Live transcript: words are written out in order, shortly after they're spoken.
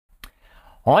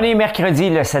On est mercredi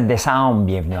le 7 décembre.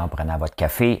 Bienvenue en prenant votre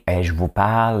café. Et je vous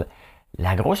parle de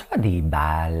la grosseur des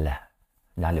balles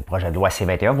dans le projet de loi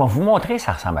C-21. Je vais vous montrer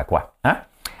ça ressemble à quoi. Hein?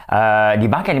 Les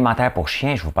banques alimentaires pour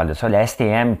chiens, je vous parle de ça. La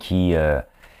STM qui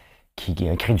crie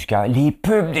du cœur. Les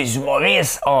pubs des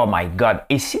humoristes. Oh my God.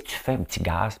 Et si tu fais un petit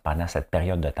gaz pendant cette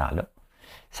période de temps-là,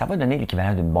 ça va donner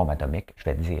l'équivalent d'une bombe atomique, je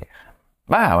vais te dire.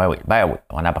 Ben oui.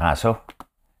 On apprend ça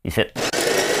ici.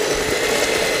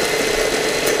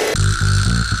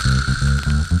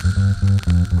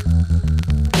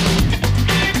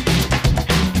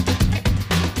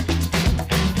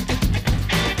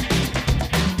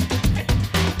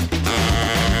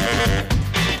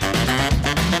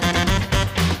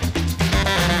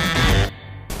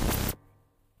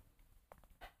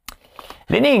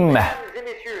 L'énigme. Mesdames et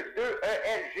messieurs, 2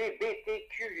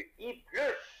 LGBTQI+,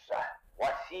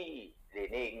 voici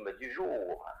l'énigme du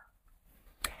jour.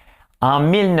 En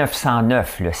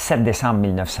 1909, le 7 décembre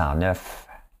 1909,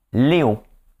 Léo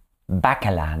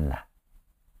Bacalan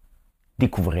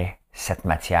découvrait cette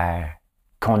matière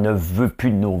qu'on ne veut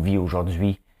plus de nos vies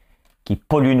aujourd'hui, qui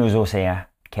pollue nos océans.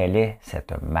 Quelle est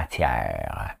cette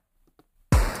matière?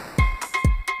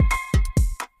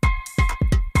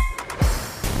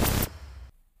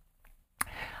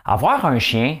 Avoir un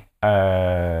chien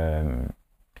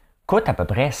coûte à peu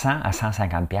près 100 à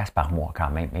 150 pièces par mois quand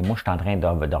même. Et moi, je suis en train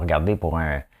de regarder pour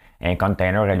un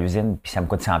container à l'usine, puis ça me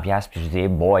coûte 100 pièces, puis je dis,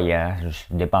 boy, hein, je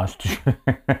dépense-tu?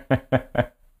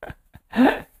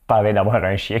 Pas envie d'avoir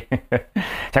un chien.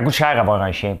 Ça coûte cher avoir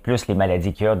un chien, plus les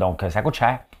maladies qu'il y a, donc ça coûte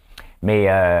cher. Mais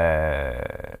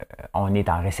on est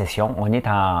en récession, on est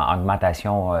en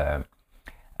augmentation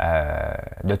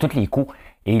de tous les coûts.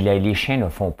 Et les chiens ne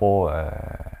font pas,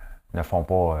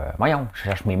 voyons, je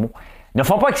cherche mes mots, ne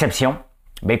font pas exception.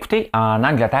 Ben écoutez, en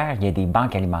Angleterre, il y a des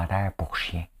banques alimentaires pour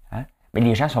chiens. Hein? Mais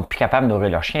les gens sont plus capables de nourrir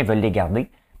leurs chiens, ils veulent les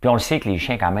garder. Puis on le sait que les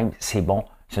chiens, quand même, c'est bon.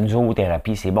 C'est une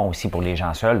zoothérapie, c'est bon aussi pour les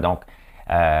gens seuls. Donc,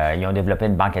 ils ont développé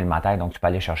une banque alimentaire, donc tu peux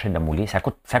aller chercher de la moulée. Ça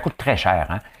coûte très cher.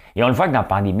 Hein? Et on le voit que dans la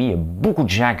pandémie, il y a beaucoup de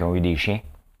gens qui ont eu des chiens.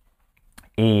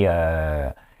 Et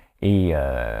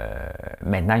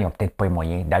maintenant, ils n'ont peut-être pas les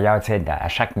moyens. D'ailleurs, tu sais, à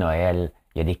chaque Noël,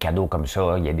 il y a des cadeaux comme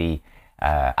ça. Il y a des...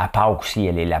 à Pâques aussi, il y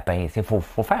a les lapins. Il faut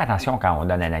faire attention quand on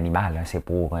donne un animal. Hein, c'est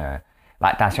pour...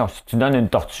 attention, si tu donnes une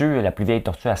tortue, la plus vieille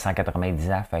tortue a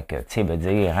 190 ans, fait que, tu sais, veut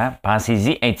dire, hein,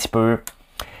 pensez-y un petit peu.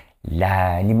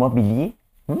 L'immobilier,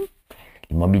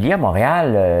 l'immobilier à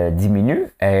Montréal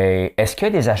diminue. Est-ce qu'il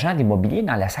y a des agents d'immobilier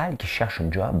dans la salle qui cherchent un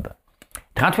job?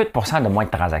 38% de moins de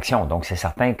transactions, donc c'est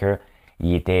certain que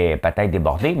il était peut-être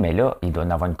débordé, mais là, il doit y en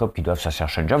avoir une couple qui doivent se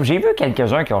chercher un job. J'ai vu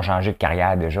quelques-uns qui ont changé de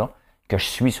carrière déjà, que je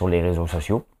suis sur les réseaux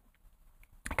sociaux.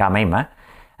 Quand même, hein?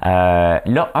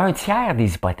 Là, un tiers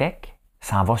des hypothèques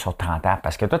s'en va sur 30 ans,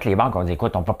 parce que toutes les banques ont dit,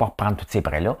 écoute, on ne peut pas reprendre tous ces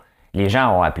prêts-là. Les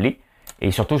gens ont appelé,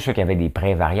 et surtout ceux qui avaient des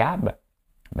prêts variables.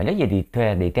 Mais là, il y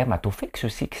a des termes à taux fixe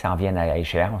aussi qui s'en viennent à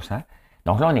échéance. Hein?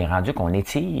 Donc là, on est rendu qu'on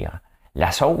étire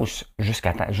la sauce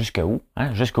jusqu'où?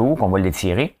 Hein? Jusqu'où qu'on va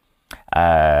l'étirer?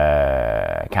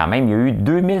 Quand même, il y a eu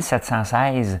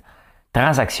 2716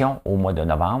 transactions au mois de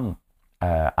novembre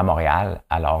à Montréal,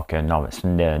 alors que c'est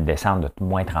une descente de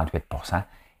moins 38%.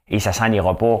 Et ça s'en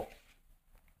ira pas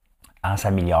en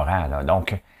s'améliorant. Là.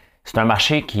 Donc, c'est un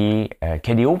marché qui a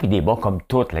des hauts et des bas comme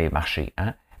tous les marchés.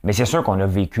 Hein? Mais c'est sûr qu'on a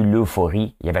vécu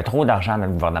l'euphorie. Il y avait trop d'argent dans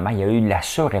le gouvernement. Il y a eu la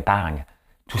surépargne,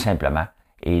 tout simplement.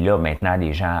 Et là, maintenant,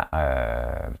 les gens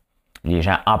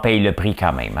en payent le prix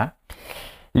quand même. Hein?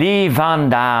 Les ventes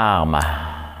d'armes.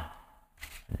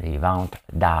 Les ventes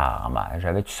d'armes.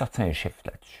 J'avais-tu sorti un chiffre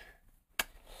là-dessus?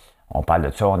 On parle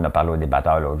de ça, on en a parlé au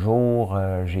débatteur l'autre jour.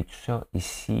 J'ai tout ça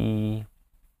ici.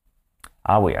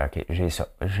 Ah oui, OK, j'ai ça.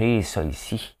 J'ai ça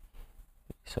ici.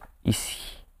 Ça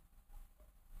ici.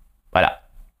 Voilà.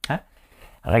 Hein?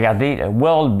 Regardez,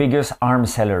 World Biggest Arms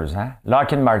Sellers. Hein?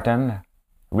 Lockheed Martin,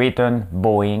 Raytheon,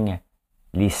 Boeing.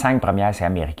 Les 5 premières, c'est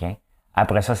américain.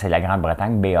 Après ça, c'est la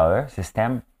Grande-Bretagne, BAE,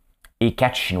 système, et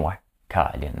 4 Chinois.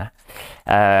 Caroline.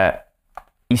 Hein?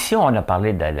 Ici, on a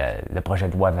parlé de le projet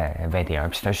de loi 21.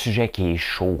 C'est un sujet qui est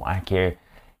chaud, hein, que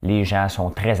les gens sont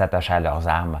très attachés à leurs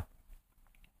armes.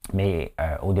 Mais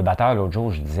au débatteur, l'autre jour,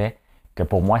 je disais que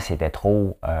pour moi, c'était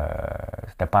trop...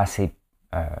 c'était pas assez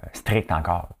strict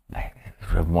encore. Ben,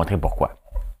 je vais vous montrer pourquoi.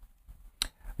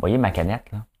 Vous voyez ma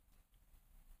canette, là?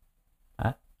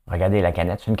 Hein? Regardez la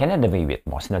canette. C'est une canette de V8.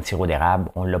 Bon, c'est notre sirop d'érable.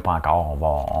 On ne l'a pas encore.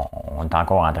 On est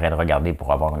encore en train de regarder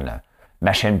pour avoir une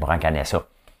machine pour encanner ça.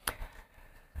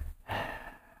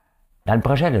 Dans le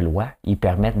projet de loi, ils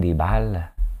permettent des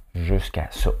balles jusqu'à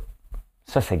ça.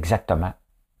 Ça, c'est exactement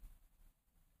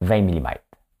 20 mm.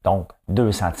 Donc,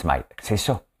 2 cm. C'est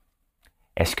ça.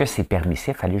 Est-ce que c'est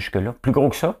permissif aller jusque-là? Plus gros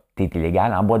que ça, tu es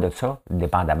illégal. En bas de ça,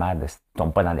 dépendamment de si tu ne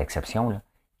tombes pas dans l'exception, là,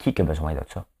 qui a besoin de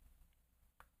ça?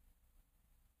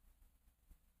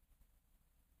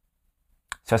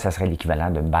 Ça serait l'équivalent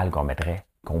d'une balle qu'on mettrait,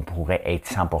 qu'on pourrait être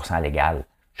 100% légal.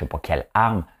 Je ne sais pas quelle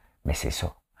arme, mais c'est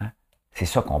ça. Hein? C'est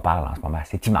ça qu'on parle en ce moment.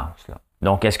 C'est immense. Là.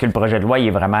 Donc, est-ce que le projet de loi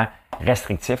est vraiment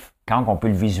restrictif? Quand on peut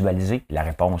le visualiser? La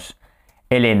réponse,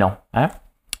 elle est non. Hein?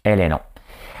 Elle est non.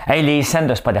 Hey, les scènes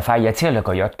de Spotify, y a-t-il le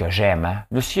coyote que j'aime? Hein?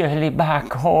 Le ciel est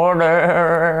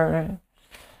backorder.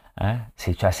 Hein?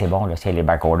 C'est assez bon, le ciel est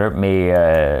backorder, mais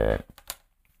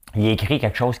il a écrit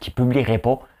quelque chose qu'il ne publierait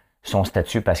pas son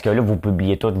statut, parce que là, vous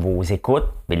publiez toutes vos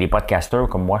écoutes, mais les podcasters,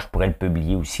 comme moi, je pourrais le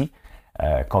publier aussi.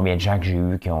 Combien de gens que j'ai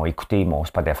eu qui ont écouté mon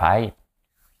Spotify?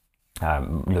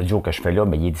 L'audio que je fais là,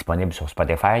 ben, il est disponible sur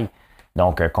Spotify.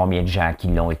 Donc, combien de gens qui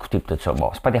l'ont écouté, tout ça.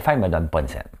 Bon, Spotify ne me donne pas de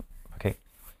scène. Okay?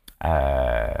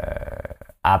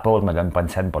 Apple ne me donne pas de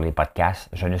scène pour les podcasts.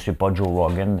 Je ne suis pas Joe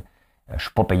Rogan. Je ne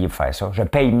suis pas payé pour faire ça. Je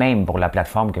paye même pour la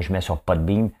plateforme que je mets sur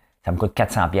Podbean. Ça me coûte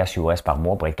 400$ US par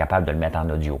mois pour être capable de le mettre en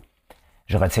audio.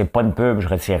 Je ne retire pas de pub, je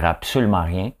ne retire absolument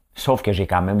rien, sauf que j'ai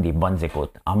quand même des bonnes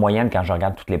écoutes. En moyenne, quand je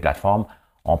regarde toutes les plateformes,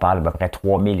 on parle à peu près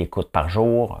 3000 écoutes par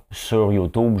jour. Sur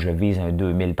YouTube, je vise un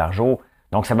 2000 par jour.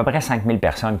 Donc, c'est à peu près 5000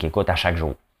 personnes qui écoutent à chaque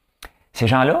jour. Ces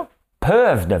gens-là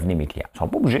peuvent devenir mes clients. Ils ne sont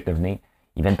pas obligés de devenir.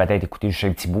 Ils viennent peut-être écouter juste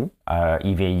un petit bout.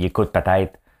 Ils écoutent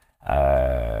peut-être,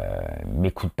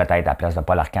 m'écoutent peut-être à la place de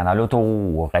Paul Arcand dans l'auto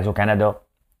ou Radio-Canada.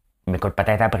 Ils m'écoutent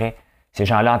peut-être après. Ces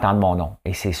gens-là entendent mon nom.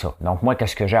 Et c'est ça. Donc, moi,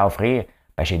 qu'est-ce que j'ai à offrir?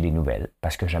 Ben, j'ai des nouvelles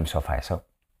parce que j'aime ça faire ça.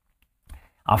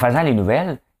 En faisant les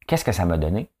nouvelles, qu'est-ce que ça m'a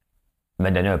donné? Ça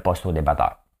m'a donné un poste au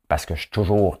débatteur parce que je suis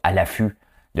toujours à l'affût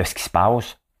de ce qui se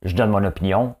passe. Je donne mon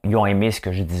opinion. Ils ont aimé ce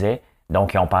que je disais,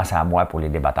 donc ils ont pensé à moi pour les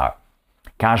débatteurs.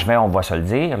 Quand je vais, on va se le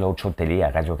dire, l'autre show de télé à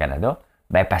Radio-Canada,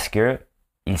 ben parce que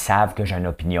ils savent que j'ai une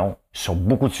opinion sur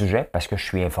beaucoup de sujets parce que je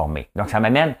suis informé. Donc, ça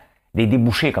m'amène des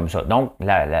débouchés comme ça. Donc,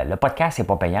 le podcast, c'est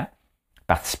pas payant.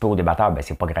 Participer au débatteur, ben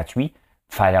c'est pas gratuit.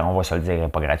 Faire, on va se le dire,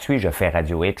 c'est pas gratuit. Je fais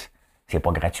Radio X, c'est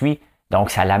pas gratuit. Donc,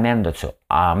 ça l'amène de ça.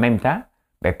 En même temps,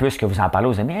 ben, plus que vous en parlez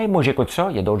aux amis, hey, moi j'écoute ça,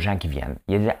 il y a d'autres gens qui viennent.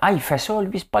 Ils disent, ah, il fait ça,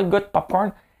 lui, c'est pas le gars de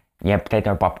popcorn. Il y a peut-être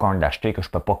un popcorn d'acheter que je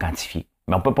peux pas quantifier.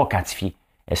 Mais on peut pas quantifier.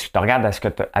 Est-ce que tu regardes,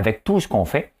 avec tout ce qu'on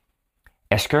fait,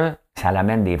 est-ce que ça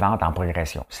l'amène des ventes en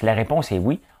progression? Si la réponse est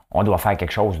oui, on doit faire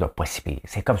quelque chose de pas si pire.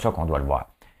 C'est comme ça qu'on doit le voir.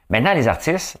 Maintenant, les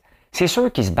artistes, c'est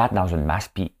sûr qu'ils se battent dans une masse,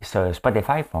 puis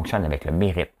Spotify fonctionne avec le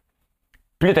mérite.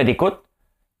 Plus tu as d'écoute,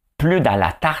 plus dans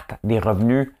la tarte des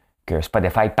revenus que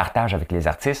Spotify partage avec les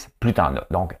artistes, plus tu en as.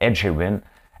 Donc, Ed Sheeran,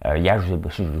 hier,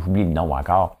 j'oublie le nom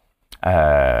encore,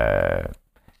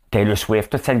 Taylor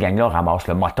Swift, toute cette gang-là ramasse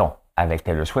le moton avec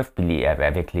Taylor Swift, puis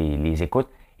avec les écoutes,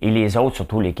 et les autres,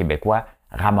 surtout les Québécois,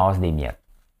 ramassent des miettes.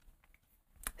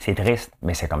 C'est triste,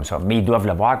 mais c'est comme ça. Mais ils doivent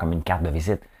le voir comme une carte de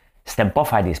visite. Si tu n'aimes pas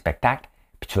faire des spectacles,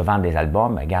 puis tu veux vendre des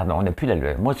albums, regarde, on n'a plus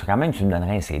moi, quand même, tu me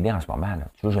donnerais un CD en ce moment. Là.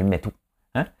 Tu veux, je le mets tout.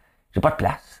 Hein? J'ai pas de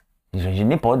place. Je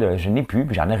n'ai plus,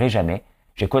 puis j'en aurai jamais.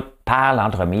 J'écoute par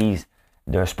l'entremise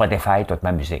de Spotify toute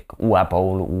ma musique, ou Apple,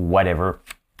 ou whatever.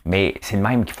 Mais c'est le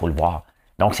même qu'il faut le voir.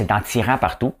 Donc, c'est en tirant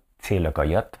partout, tire le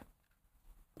coyote.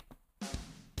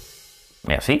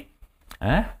 Merci.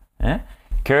 Hein?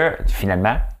 Que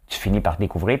finalement, tu finis par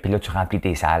découvrir, puis là, tu remplis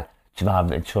tes salles. Tu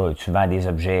vends des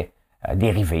objets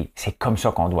dérivés. C'est comme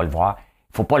ça qu'on doit le voir.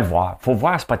 Il ne faut pas le voir. Il faut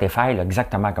voir Spotify là,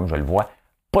 exactement comme je le vois.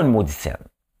 Pas de maudite scène.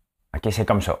 OK, c'est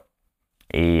comme ça.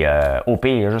 Et au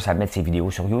pire, il a juste à mettre ses vidéos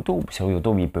sur YouTube. Sur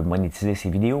YouTube, il peut monétiser ses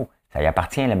vidéos. Ça y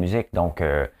appartient, la musique. Donc,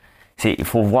 il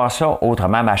faut voir ça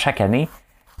autrement. Mais à chaque année,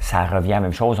 ça revient à la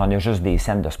même chose. On a juste des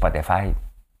scènes de Spotify.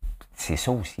 C'est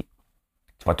ça aussi.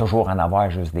 Tu vas toujours en avoir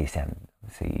juste des scènes.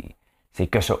 C'est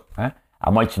que ça. Hein?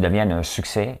 À moins que tu deviennes un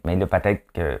succès, mais là,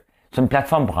 peut-être que c'est une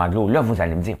plateforme pour anglo. Là, vous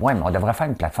allez me dire, ouais, mais on devrait faire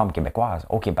une plateforme québécoise.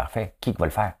 OK, parfait. Qui va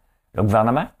le faire? Le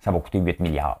gouvernement, ça va coûter 8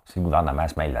 milliards si le gouvernement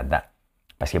se mêle là-dedans.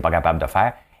 Parce qu'il n'est pas capable de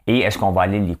faire. Et est-ce qu'on va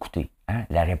aller l'écouter? Hein?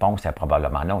 La réponse est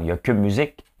probablement non. Il y a Cube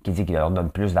Musique qui dit qu'il leur donne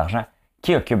plus d'argent.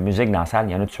 Qui a Cube Musique dans la salle?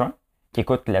 Il y en a-tu un qui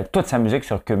écoute toute sa musique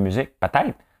sur Cube Musique?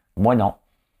 Peut-être. Moi, non.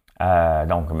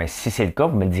 Donc, mais si c'est le cas,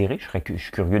 vous me le direz. Je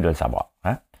suis curieux de le savoir.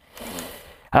 Hein?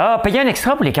 Payer un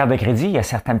extra pour les cartes de crédit. Il y a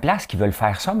certaines places qui veulent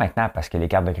faire ça maintenant parce que les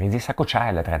cartes de crédit, ça coûte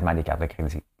cher, le traitement des cartes de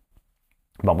crédit.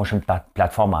 Bon, moi, je suis une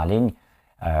plateforme en ligne.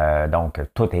 Donc,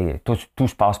 tout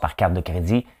se passe par carte de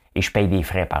crédit et je paye des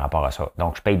frais par rapport à ça.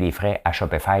 Donc, je paye des frais à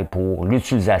Shopify pour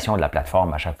l'utilisation de la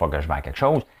plateforme à chaque fois que je vends quelque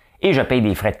chose et je paye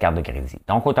des frais de carte de crédit.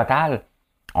 Donc, au total,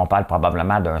 on parle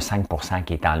probablement d'un 5%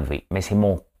 qui est enlevé. Mais c'est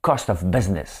mon cost of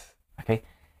business. Okay?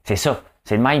 C'est ça.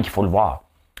 C'est le même qu'il faut le voir.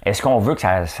 Est-ce qu'on veut que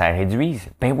ça réduise?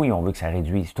 Ben oui, on veut que ça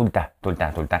réduise tout le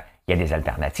temps. Il y a des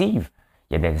alternatives.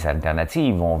 Il y a des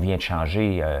alternatives. On vient de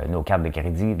changer nos cartes de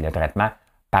crédit, le traitement,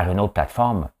 par une autre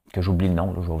plateforme, que j'oublie le nom,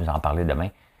 là, je vais vous en parler demain.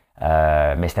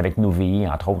 Mais c'est avec Novi,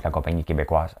 entre autres, la compagnie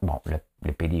québécoise. Bon,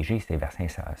 le PDG s'est versé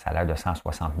un salaire de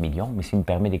 160 millions, mais s'il me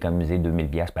permet d'économiser 2000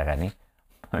 pièces par année,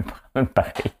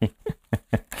 pareil.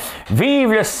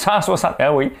 Vive le 160!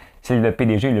 Ah oui, c'est le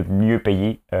PDG le mieux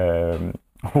payé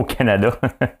au Canada.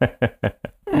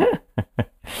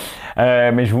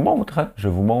 Mais je vous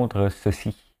montre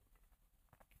ceci.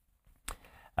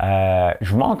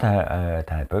 Je vous montre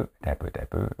un peu.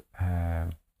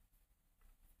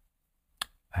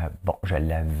 Bon, je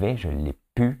l'ai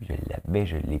plus.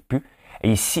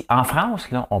 Et ici, en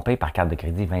France, là, on paye par carte de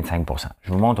crédit 25 %.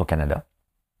 Je vous montre au Canada.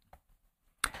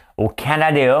 Au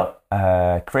Canada,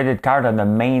 credit card on the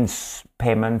main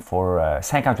payment for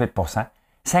 58 %.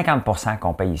 50 %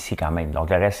 qu'on paye ici quand même. Donc,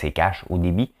 le reste, c'est cash au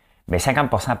débit. Mais 50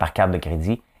 % par carte de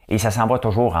crédit. Et ça s'en va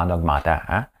toujours en augmentant.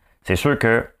 Hein? C'est sûr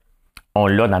qu'on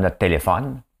l'a dans notre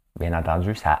téléphone. Bien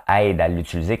entendu, ça aide à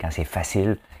l'utiliser quand c'est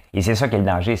facile. Et c'est ça qui est le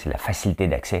danger, c'est la facilité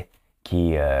d'accès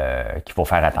qu'il faut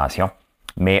faire attention.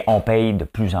 Mais on paye de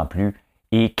plus en plus.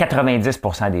 Et 90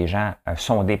 % des gens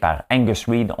sondés par Angus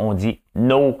Reid ont dit «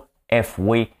 No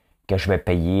F-way que je vais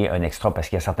payer un extra » parce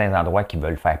qu'il y a certains endroits qui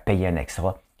veulent faire payer un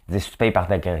extra. Ils disent « Si tu payes par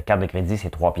ta carte de crédit, c'est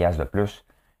 3 piastres de plus. »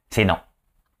 C'est non.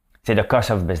 C'est le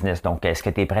cost of business. Donc, est-ce que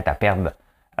tu es prêt à perdre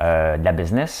de la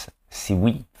business? Si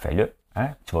oui, fais-le. Hein?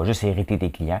 Tu vas juste hériter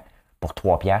tes clients pour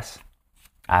 3 piastres.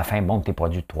 À la fin, bon, tes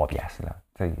produits de 3 piastres.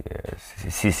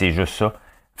 Si c'est juste ça,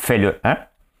 fais-le. Hein?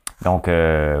 Donc,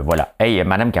 voilà. Hey,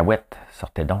 Madame Cahouette,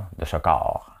 sortez donc de ce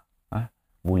corps. Hein?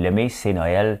 Vous l'aimez, c'est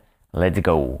Noël. Let's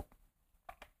go.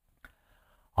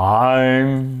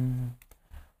 I'm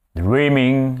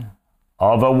dreaming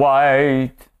of a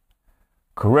white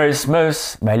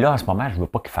Christmas. Ben là, en ce moment, je veux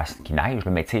pas qu'il neige,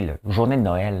 mais tu sais, la journée de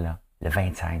Noël, là, le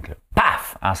 25, là,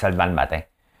 paf, en se levant le matin.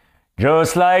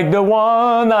 Just like the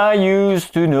one I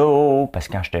used to know. Parce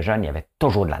que quand j'étais jeune, il y avait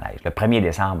toujours de la neige. Le 1er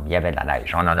décembre, il y avait de la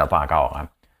neige. On n'en a pas encore. Hein?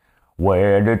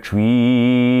 Where the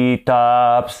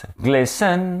treetops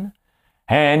glisten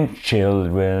and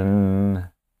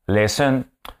children listen.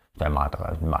 C'est une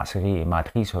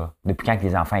menterie, ça. Depuis quand que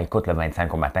les enfants écoutent le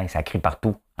 25 au matin, ça crie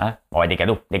partout. Hein? Ouais, des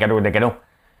cadeaux.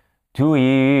 To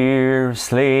hear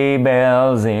sleigh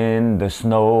bells in the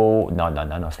snow. Non,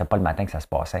 c'était pas le matin que ça se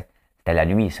passait. C'était la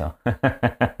nuit, ça.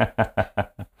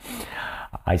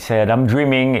 I said, I'm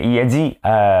dreaming. Il a dit,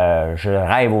 je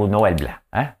rêve au Noël blanc.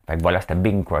 Hein? Fait que voilà, c'était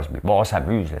Bing Crosby. Bon, on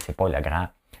s'amuse, c'est pas le grand.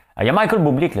 Il y a Michael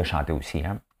Bublé qui l'a chanté aussi.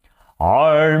 Hein?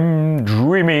 I'm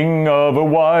dreaming of a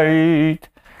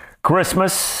white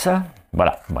Christmas.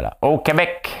 Voilà. Au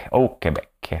Québec.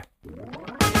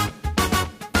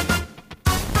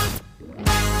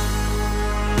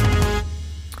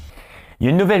 Il y a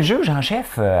une nouvelle juge en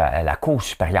chef à la Cour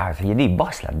supérieure. Il y a des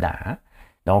boss là-dedans. Hein?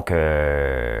 Donc,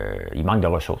 il manque de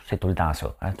ressources. C'est tout le temps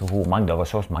ça. Hein? Toujours manque de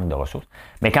ressources.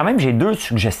 Mais quand même, j'ai deux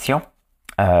suggestions.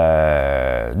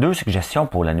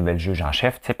 Pour la nouvelle juge en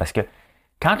chef. Parce que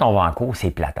quand on va en cours, c'est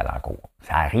plate à la cour.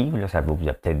 Ça arrive, là, ça vous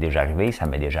a peut-être déjà arrivé, ça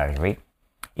m'est déjà arrivé.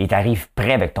 Et tu arrives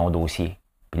prêt avec ton dossier.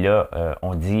 Puis là,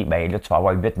 on dit, ben là, tu vas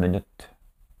avoir 8 minutes.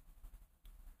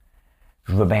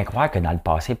 Je veux bien croire que dans le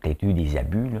passé, peut-être eu des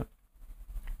abus, là.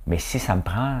 Mais si ça me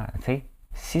prend, tu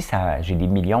sais, j'ai des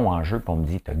millions en jeu, puis on me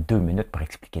dit, tu as 2 minutes pour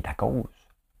expliquer ta cause.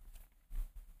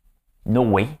 No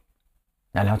way.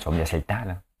 Non, tu vas me laisser le temps,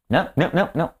 là.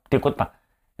 Non, t'écoutes pas.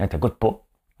 Non, t'écoutes pas.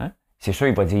 Hein? C'est sûr,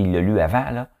 il va dire, il l'a lu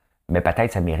avant, là, mais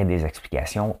peut-être ça mérite des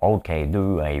explications autres qu'un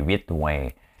 2, un 8 ou un...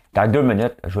 Dans 2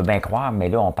 minutes, je veux bien croire, mais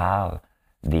là, on parle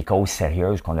des causes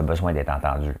sérieuses qu'on a besoin d'être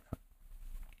entendues.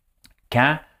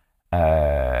 Quand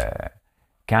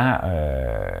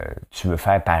tu veux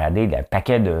faire parader un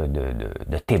paquet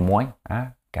de témoins, hein,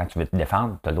 quand tu veux te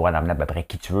défendre, tu as le droit d'emmener à peu près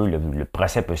qui tu veux. Le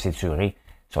procès peut s'éturer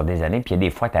sur des années. Puis il y a des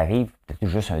fois, tu arrives, peut-être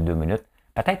juste un 2 minutes,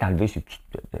 peut-être enlever ces petites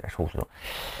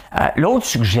choses-là. L'autre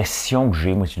suggestion que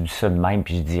j'ai, moi, je dis ça de même,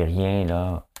 puis je dis rien,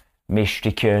 là, mais je suis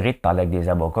écœuré de parler avec des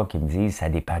avocats qui me disent ça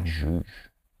dépend du juge.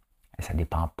 Ça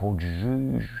dépend pas du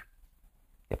juge.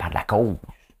 Ça dépend de la cause.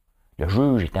 Le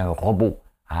juge est un robot.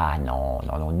 Ah non,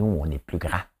 nous, on est plus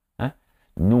grands. Hein?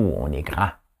 Nous, on est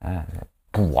grands. Hein?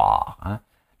 Pouvoir. Hein?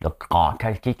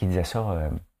 Quelqu'un qui disait ça,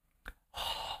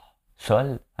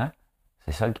 Sol, hein?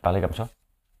 C'est Sol qui parlait comme ça.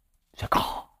 C'est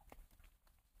grand.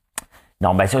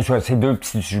 Non, ben ça, c'est 2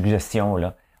 petites suggestions,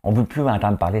 là. On ne veut plus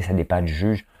entendre parler, ça dépend du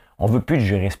juge. On ne veut plus de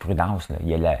jurisprudence, là. Il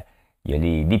y a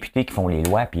les députés qui font les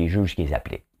lois, puis les juges qui les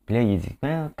appliquent. Puis là, il dit,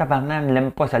 tabarnak, ne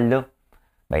l'aime pas celle-là.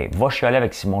 Ben, va chialer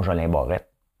avec Simon Jolin Barrette.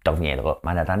 Tu reviendras.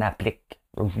 Mais en attendant, applique.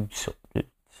 Je dis ça.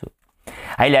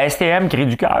 Hey, la STM crie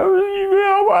du cœur, il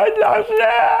veut avoir de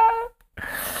l'argent.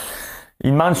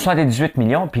 Il demande 78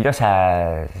 millions, puis là,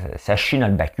 ça chie dans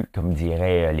le bacu, comme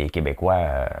diraient les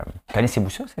Québécois. Connaissez-vous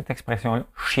ça, cette expression-là?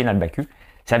 Chier dans le bacu.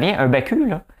 Ça vient, un bacu,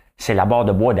 là, c'est la barre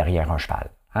de bois derrière un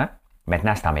cheval. Hein?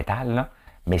 Maintenant, c'est en métal, là,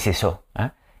 mais c'est ça. Hein?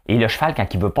 Et le cheval,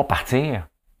 quand il ne veut pas partir,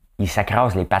 il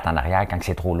s'accrase les pattes en arrière. Quand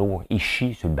c'est trop lourd, il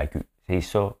chie sur le bacu. C'est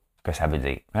ça que ça veut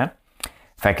dire. Hein?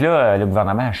 Fait que là, le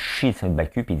gouvernement chie sur le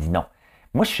bacu, puis il dit non.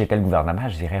 Moi, si j'étais le gouvernement,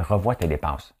 je dirais revois tes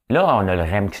dépenses. Là, on a le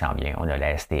REM qui s'en vient, on a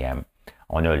la STM.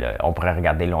 On pourrait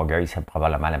regarder Longueuil, c'est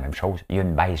probablement la même chose. Il y a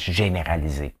une baisse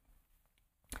généralisée.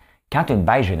 Quand tu as une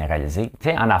baisse généralisée, tu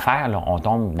sais, en affaires, là, on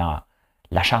tombe dans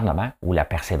l'acharnement ou la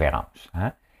persévérance.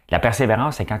 Hein? La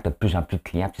persévérance, c'est quand tu as de plus en plus de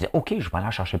clients. Tu dis, OK, je vais aller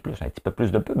en chercher plus, un petit peu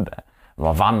plus de pub. Je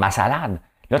vais vendre ma salade.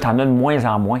 Là, tu en as de moins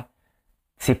en moins.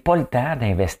 C'est pas le temps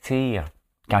d'investir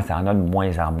quand tu en as de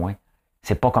moins en moins.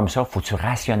 C'est pas comme ça. Il faut que tu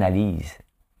rationalises.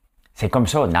 C'est comme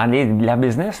ça. Dans la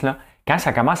business, là, quand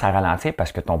ça commence à ralentir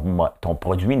parce que ton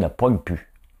produit ne pogne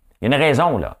plus. Il y a une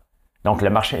raison, là. Donc, le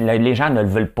marché, les gens ne le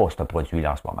veulent pas, ce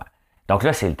produit-là, en ce moment. Donc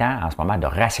là, c'est le temps, en ce moment, de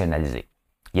rationaliser.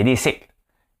 Il y a des cycles.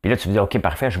 Puis là, tu te dis, OK,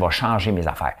 parfait, je vais changer mes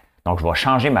affaires. Donc, je vais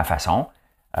changer ma façon.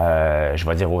 Je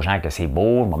vais dire aux gens que c'est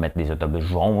beau, je vais mettre des autobus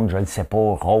jaunes, je ne sais pas,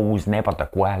 rose, n'importe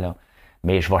quoi, là.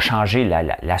 Mais je vais changer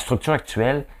la structure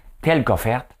actuelle telle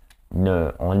qu'offerte.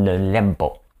 On ne l'aime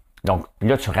pas. Donc,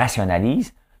 là, tu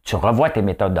rationalises, tu revois tes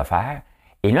méthodes de faire,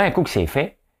 et là, un coup que c'est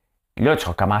fait, là, tu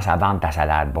recommences à vendre ta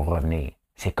salade pour revenir.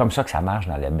 C'est comme ça que ça marche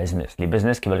dans le business. Les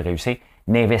business qui veulent réussir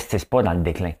n'investissent pas dans le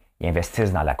déclin, ils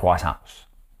investissent dans la croissance.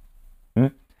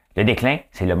 Le déclin,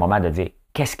 c'est le moment de dire,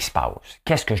 qu'est-ce qui se passe?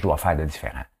 Qu'est-ce que je dois faire de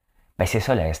différent? Bien, c'est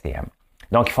ça, la STM.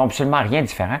 Donc, ils font absolument rien de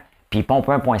différent, puis ils pompent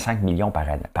 1,5 million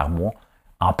par mois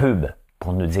en pub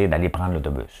pour nous dire d'aller prendre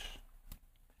l'autobus.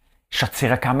 Je ne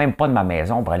sortirais quand même pas de ma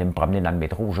maison pour aller me promener dans le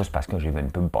métro juste parce que j'ai vu une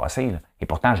pub passer. Là. Et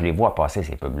pourtant, je les vois passer,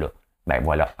 ces pubs-là. Ben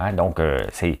voilà. Hein? Donc,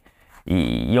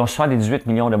 ils ont 78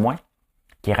 millions de moins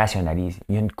qui rationalisent.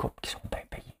 Il y a une couple qui sont bien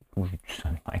payés. Où j'ai tout ça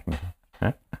de même.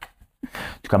 Hein?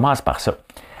 Tu commences par ça.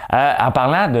 En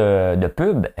parlant de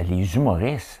pub, les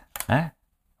humoristes, hein?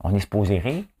 On est supposé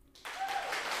rire.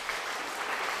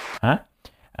 Hein?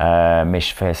 Mais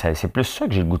c'est plus ça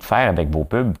que j'ai le goût de faire avec vos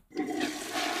pubs.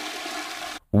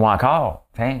 Ou encore,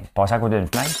 tiens, passer à côté d'une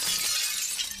fenêtre.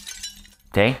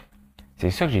 Tiens, c'est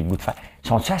ça que j'ai le goût de faire.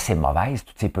 Sont-ils assez mauvaises,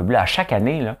 toutes ces pubs-là? À chaque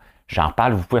année, là, j'en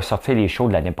parle, vous pouvez sortir les shows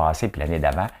de l'année passée puis l'année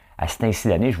d'avant. À cet ainsi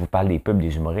d'année, je vous parle des pubs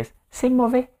des humoristes. C'est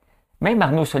mauvais. Même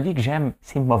Arnaud Soli, que j'aime,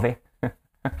 c'est mauvais.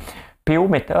 PO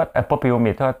méthode, pas PO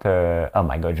méthode, oh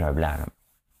my God, j'ai un blanc,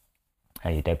 là.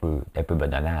 Il est un peu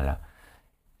bedonnant, là.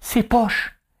 C'est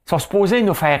poche. Ils sont supposés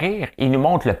nous faire rire. Ils nous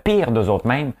montrent le pire d'eux autres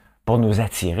mêmes pour nous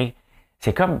attirer.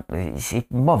 C'est comme, c'est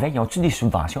mauvais. Ils ont-tu des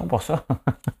subventions pour ça?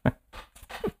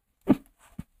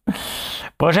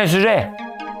 Prochain sujet.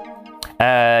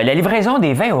 La livraison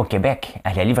des vins au Québec.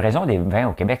 La livraison des vins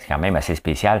au Québec, c'est quand même assez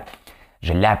spécial.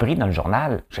 Je l'ai appris dans le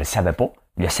journal. Je ne le savais pas.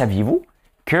 Le saviez-vous?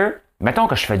 Que, mettons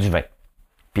que je fais du vin.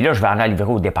 Puis là, je vais en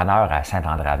livrer au dépanneur à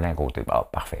Saint-André-Avelin à côté. Ah,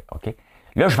 parfait, OK.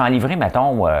 Là, je vais en livrer,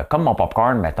 mettons, comme mon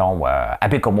popcorn, mettons, à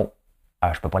Bécomo. Je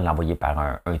ne peux pas l'envoyer par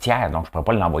un tiers, donc je ne pourrais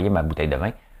pas l'envoyer ma bouteille de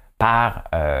vin par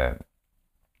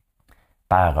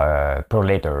Pour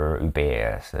Later,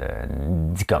 UPS,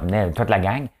 Dicomnet, toute la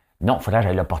gang. Non, il faudrait que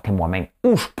j'aille le porter moi-même.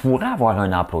 Ou je pourrais avoir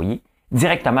un employé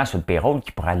directement sur le payroll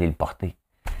qui pourrait aller le porter.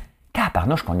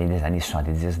 Tabarnouche qu'on est des années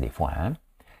 70 des fois. Hein?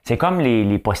 C'est comme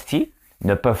les postiers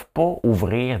ne peuvent pas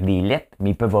ouvrir des lettres,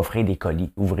 mais ils peuvent ouvrir des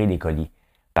colis.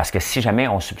 Parce que si jamais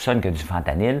on soupçonne que du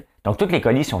fentanyl, donc tous les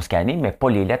colis sont scannés, mais pas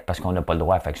les lettres parce qu'on n'a pas le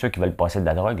droit. Fait que ceux qui veulent passer de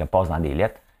la drogue le passent dans des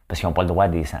lettres parce qu'ils n'ont pas le droit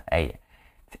des... Hey,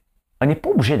 on n'est pas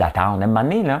obligé d'attendre. À un moment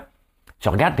donné, là, tu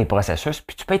regardes tes processus,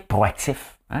 puis tu peux être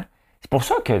proactif. Hein? C'est pour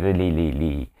ça que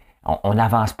on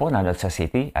n'avance pas dans notre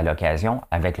société à l'occasion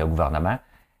avec le gouvernement.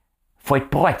 Il faut être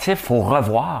proactif, il faut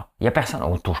revoir. Il n'y a personne.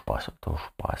 Oh, touche pas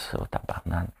à ça,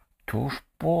 tabarnak. Touche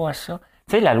pas à ça.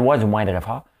 Tu sais, la loi du moindre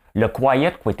effort, le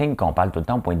quiet quitting qu'on parle tout le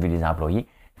temps au point de vue des employés,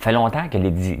 ça fait longtemps que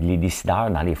les décideurs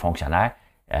dans les fonctionnaires,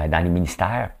 dans les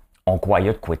ministères, ont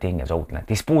quiet quitting, eux autres.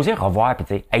 Tu es supposé revoir et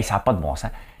dire, hey, ça n'a pas de bon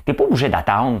sens. Tu n'es pas obligé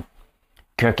d'attendre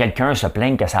que quelqu'un se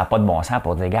plaigne que ça n'a pas de bon sens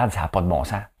pour dire, regarde, ça n'a pas de bon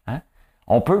sens. Hein?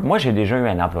 On peut. Moi, j'ai déjà eu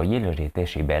un employé, là, j'étais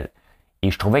chez Bell,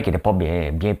 et je trouvais qu'il n'était pas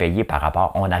bien payé par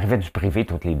rapport. On arrivait du privé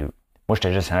toutes les deux. Moi,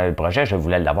 j'étais juste dans le projet, je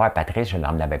voulais l'avoir. Patrice, je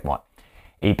l'emmenais avec moi.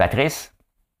 Et Patrice,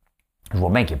 je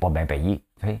vois bien qu'il n'est pas bien payé.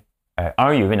 Tu sais. Il y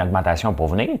a eu une augmentation pour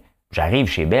venir. J'arrive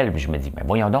chez Bell, et je me dis, mais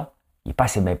voyons donc, il n'est pas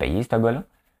assez bien payé, ce gars-là.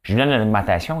 Je lui donne une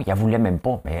augmentation, il ne la voulait même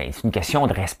pas. Mais c'est une question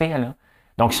de respect, là.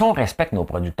 Donc, si on respecte nos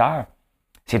producteurs,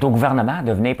 C'est au gouvernement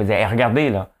de venir et de dire, hey, regardez,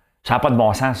 là, ça n'a pas de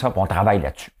bon sens, ça, puis on travaille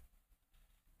là-dessus.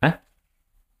 Hein?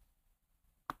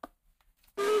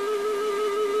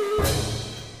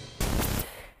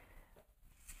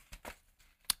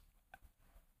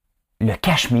 Le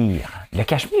cachemire. Le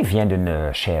cachemire vient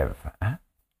d'une chèvre. Hein?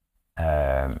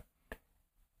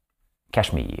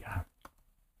 Cachemire.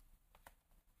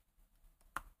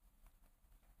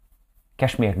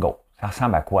 Cachemire goat. Ça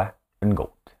ressemble à quoi? Une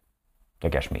goat. Le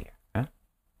cachemire. Hein?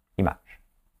 Image.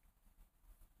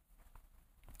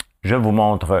 Je vous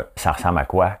montre, ça ressemble à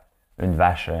quoi? Une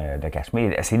vache de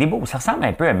cachemire. C'est des beaux. Ça ressemble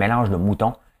un peu à un mélange de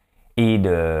mouton et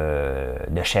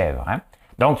de chèvre. Hein?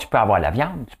 Donc, tu peux avoir la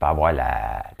viande, tu peux avoir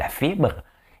la fibre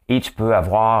et tu peux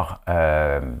avoir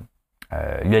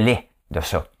le lait de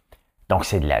ça. Donc,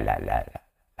 c'est de la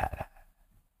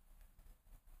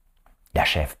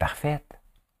chèvre parfaite.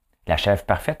 La chèvre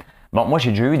parfaite. Bon, moi,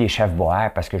 j'ai déjà eu des chèvres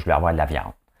boères parce que je voulais avoir de la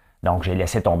viande. Donc, j'ai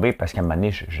laissé tomber parce qu'à un moment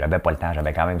donné, j'avais pas le temps.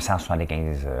 J'avais quand même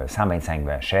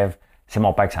 125 chèvres. C'est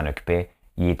mon père qui s'en occupait.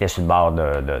 Il était sur le bord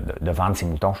de vendre ses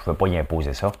moutons. Je ne pouvais pas y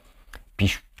imposer ça. Puis,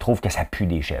 je trouve que ça pue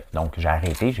des chèvres. Donc, j'ai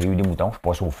arrêté. J'ai eu des moutons. Je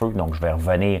passe au feu. Donc, je vais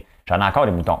revenir. J'en ai encore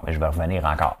des moutons, mais je vais revenir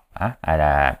encore. Hein,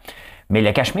 Mais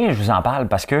le cachemire, je vous en parle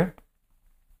parce que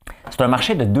c'est un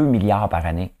marché de 2 milliards par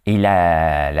année. Et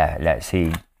c'est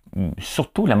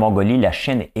surtout la Mongolie, la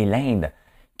Chine et l'Inde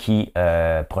qui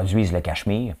produisent le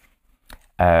cachemire.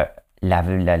 La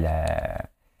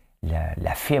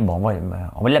fibre,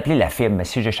 on va l'appeler la fibre, mais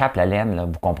si j'échappe la laine, là,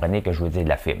 vous comprenez que je veux dire de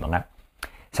la fibre. Hein?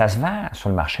 Ça se vend sur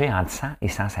le marché entre 100 et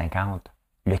 150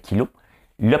 le kilo.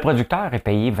 Le producteur est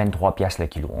payé 23 piastres le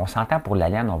kilo. On s'entend pour la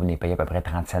laine, on venait payer à peu près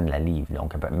 30 cents la livre,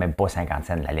 donc même pas 50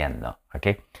 cents la laine. Là,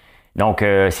 OK? Donc,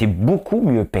 c'est beaucoup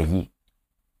mieux payé.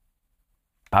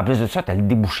 En plus de ça, tu as le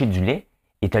débouché du lait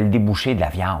et tu as le débouché de la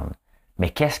viande. Mais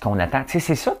qu'est-ce qu'on attend? Tu sais,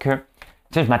 c'est ça que...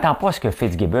 Tu sais, je ne m'attends pas à ce que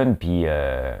Fitzgibbon puis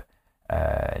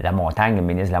la montagne, le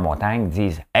ministre de la montagne,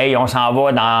 disent « Hey, on s'en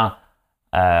va dans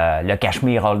le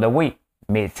Cachemire all the way ».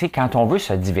 Mais tu sais, quand on veut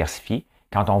se diversifier,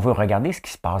 quand on veut regarder ce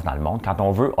qui se passe dans le monde, quand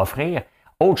on veut offrir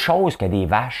autre chose que des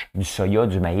vaches, du soya,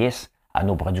 du maïs à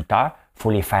nos producteurs, il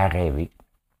faut les faire rêver.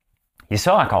 Et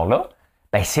ça, encore là,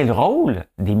 ben, c'est le rôle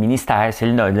des ministères, c'est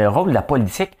le rôle de la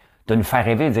politique de nous faire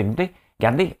rêver et de dire, écoutez,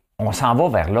 regardez, on s'en va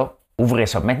vers là, ouvrez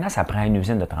ça. Maintenant, ça prend une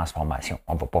usine de transformation.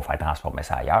 On ne va pas faire transformer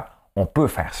ça ailleurs. On peut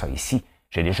faire ça ici.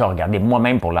 J'ai déjà regardé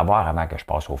moi-même pour l'avoir avant que je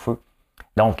passe au feu.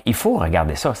 Donc, il faut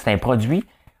regarder ça. C'est un produit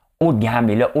haut de gamme.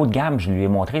 Et là, haut de gamme, je lui ai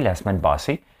montré la semaine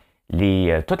passée,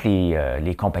 toutes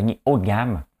les compagnies haut de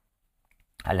gamme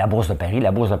à la Bourse de Paris.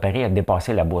 La Bourse de Paris a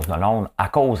dépassé la Bourse de Londres à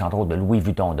cause, entre autres, de Louis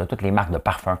Vuitton, de toutes les marques de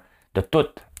parfums, de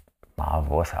toutes. M'en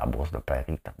va, c'est la Bourse de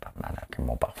Paris, avec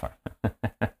mon parfum.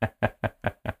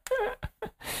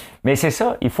 Mais c'est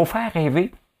ça, il faut faire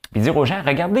rêver et dire aux gens,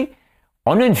 regardez,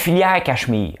 on a une filière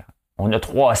Cachemire. On a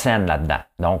 3 scènes là-dedans.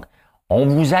 Donc, on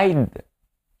vous aide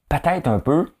peut-être un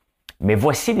peu, mais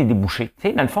voici des débouchés. Tu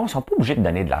sais, dans le fond, ils ne sont pas obligés de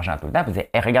donner de l'argent tout le temps. Vous dire,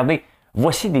 hey, regardez,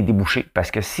 voici des débouchés.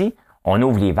 Parce que si on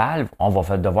ouvre les valves, on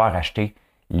va devoir acheter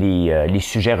les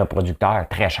sujets reproducteurs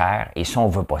très chers. Et ça, on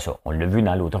ne veut pas ça. On l'a vu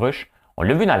dans l'autruche, on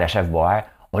l'a vu dans la chèvre boère,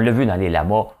 on l'a vu dans les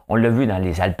lamas, on l'a vu dans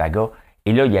les alpagas.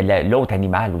 Et là, il y a l'autre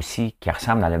animal aussi qui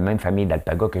ressemble dans la même famille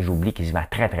d'alpagas que j'oublie, qui se vend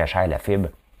très, très cher, la fibre,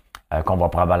 qu'on va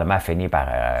probablement finir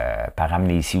par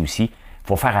amener ici aussi. Il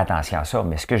faut faire attention à ça.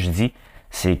 Mais ce que je dis,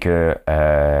 c'est que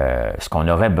ce qu'on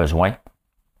aurait besoin,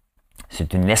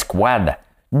 c'est une escouade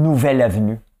nouvelle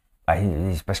avenue.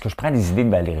 C'est parce que je prends des idées de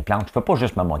Valérie Plante. Je ne peux pas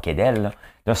juste me moquer d'elle. Là.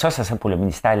 Donc ça serait pour le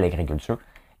ministère de l'Agriculture.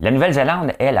 La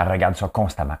Nouvelle-Zélande, elle regarde ça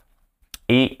constamment.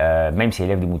 Et même s'ils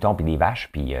élèvent des moutons et des vaches,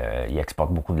 puis ils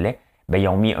exportent beaucoup de lait, ben, ils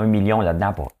ont mis 1 million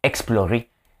là-dedans pour explorer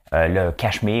le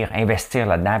Cachemire, investir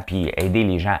là-dedans, puis aider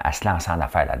les gens à se lancer en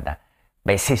affaires là-dedans.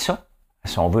 Ben, c'est ça,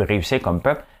 si on veut réussir comme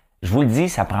peuple. Je vous le dis,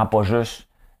 ça ne prend pas juste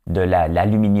de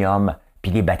l'aluminium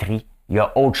puis des batteries. Il y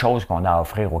a autre chose qu'on a à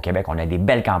offrir au Québec. On a des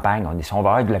belles campagnes. Si on va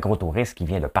avoir de l'agro-tourisme qui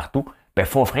vient de partout, il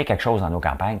faut offrir quelque chose dans nos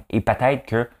campagnes. Et peut-être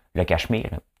que le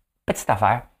Cachemire, petite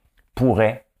affaire,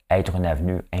 pourrait être une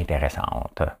avenue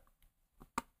intéressante.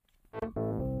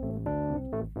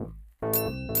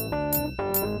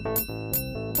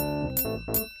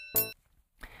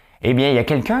 Eh bien, il y a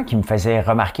quelqu'un qui me faisait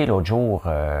remarquer l'autre jour,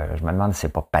 je me demande si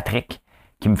c'est pas Patrick,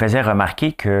 qui me faisait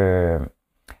remarquer que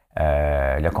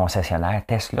le concessionnaire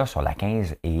Tesla sur la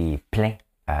 15 est plein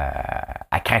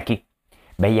à craquer.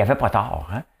 Bien, il n'y avait pas tort.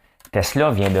 Hein?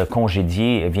 Tesla vient de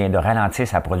congédier, vient de ralentir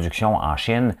sa production en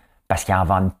Chine parce qu'ils n'en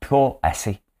vendent pas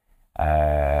assez.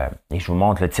 Et je vous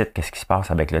montre le titre, qu'est-ce qui se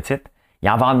passe avec le titre. Ils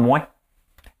en vendent moins.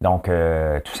 Donc,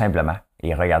 tout simplement.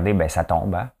 Et regardez, ben, ça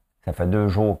tombe. Hein? Ça fait 2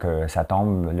 jours que ça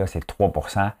tombe. Là, c'est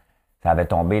 3%. Ça avait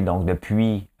tombé donc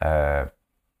depuis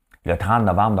le 30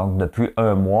 novembre, donc depuis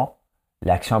un mois.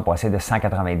 L'action a passé de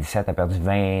 197, a perdu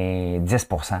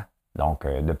 10%, donc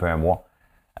depuis un mois.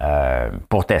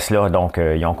 Pour Tesla, donc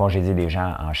ils ont congédié des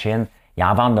gens en Chine. Ils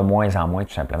en vendent de moins en moins,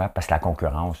 tout simplement, parce que la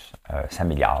concurrence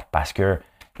s'améliore. Parce que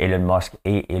Elon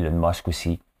Musk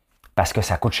aussi, parce que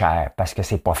ça coûte cher, parce que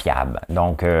c'est pas fiable.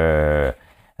 Donc,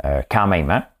 quand même,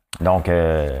 hein? Donc,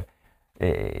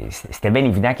 c'était bien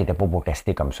évident qu'il n'était pas pour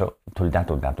rester comme ça, tout le temps,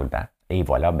 tout le temps, tout le temps. Et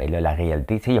voilà, ben là, la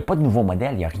réalité, tu sais, il n'y a pas de nouveau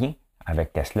modèle, il n'y a rien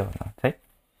avec Tesla, tu sais.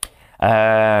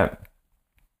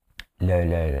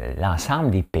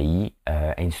 L'ensemble des pays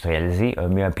industrialisés a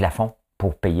mis un plafond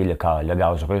pour payer le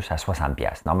gaz russe à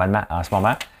 60$. Normalement, en ce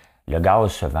moment, le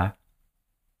gaz se vend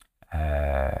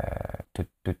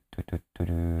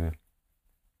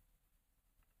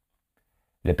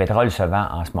le pétrole se vend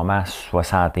en ce moment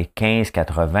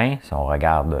 75,80 si on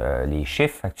regarde les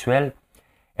chiffres actuels.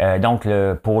 Donc,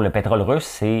 pour le pétrole russe,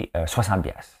 c'est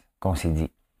 60$ qu'on s'est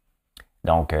dit.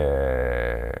 Donc,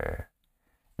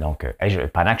 pendant que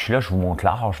je suis là, je vous montre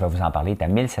l'or, je vais vous en parler. Il est à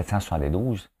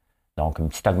 1772. Donc, une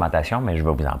petite augmentation, mais je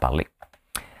vais vous en parler.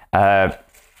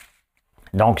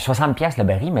 Donc, 60$ le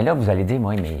baril, mais là, vous allez dire,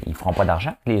 oui, mais ils ne feront pas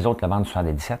d'argent. Les autres le vendent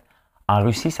 77. En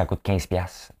Russie, ça coûte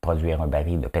 15$ produire un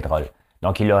baril de pétrole.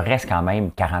 Donc, il leur reste quand même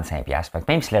 45$. Fait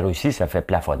que même si la Russie se fait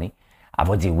plafonner, elle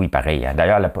va dire oui, pareil.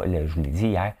 D'ailleurs, je vous l'ai dit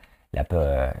hier,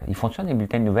 ils font ça dans les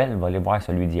bulletins de nouvelles, on va aller voir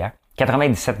celui d'hier.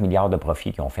 97 milliards de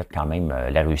profits qu'ils ont fait quand même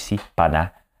la Russie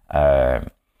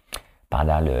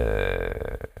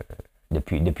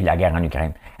depuis la guerre en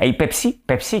Ukraine. Et Pepsi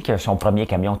qui a son premier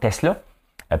camion Tesla.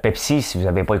 Pepsi, si vous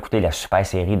n'avez pas écouté la super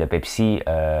série de Pepsi,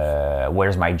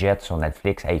 Where's My Jet sur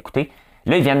Netflix, écoutez.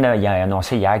 Là, ils ont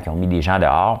annoncé hier qu'ils ont mis des gens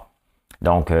dehors.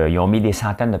 Donc, ils ont mis des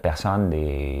centaines de personnes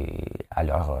à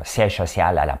leur siège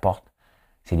social à la porte.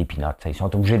 C'est des peanuts. Ils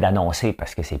sont obligés d'annoncer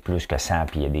parce que c'est plus que 100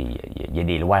 puis il y a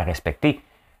des lois à respecter.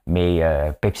 Mais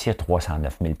Pepsi a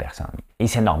 309 000 personnes. Et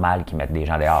c'est normal qu'ils mettent des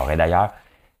gens dehors. Et d'ailleurs,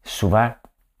 souvent,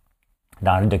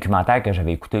 dans le documentaire que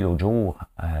j'avais écouté l'autre jour,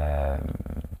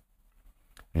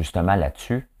 justement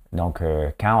là-dessus, donc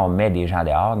quand on met des gens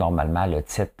dehors, normalement, le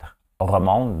titre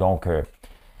remonte. Donc,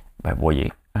 vous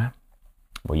voyez.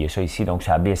 Vous voyez ça ici, donc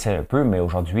ça a baissé un peu, mais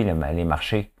aujourd'hui, les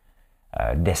marchés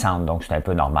descendent, donc c'est un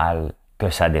peu normal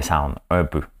que ça descende un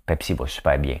peu. Pepsi va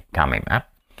super bien quand même. Hein?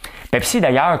 Pepsi,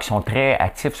 d'ailleurs, qui sont très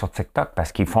actifs sur TikTok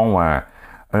parce qu'ils font un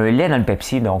lait dans le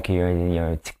Pepsi, donc il y a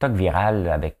un TikTok viral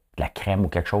avec de la crème ou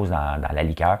quelque chose dans la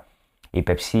liqueur. Et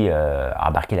Pepsi a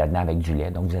embarqué là-dedans avec du lait.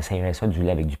 Donc, vous essayerez ça, du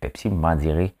lait avec du Pepsi, vous m'en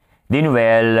direz des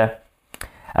nouvelles.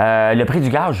 Le prix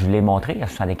du gaz, je vous l'ai montré à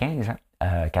 75, hein?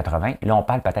 80. Là, on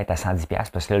parle peut-être à 110$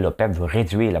 parce que là, l'OPEP veut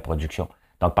réduire la production.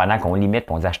 Donc, pendant qu'on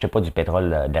limite, on dit achetez pas du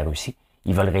pétrole de la Russie,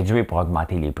 ils veulent réduire pour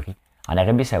augmenter les prix. En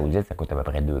Arabie Saoudite, ça coûte à peu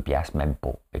près 2$, même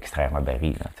pour extraire un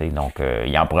baril. Donc,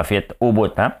 ils en profitent au bout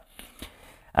de temps.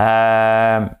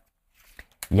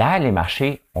 Hier, les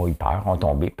marchés ont eu peur, ont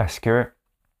tombé parce que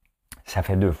ça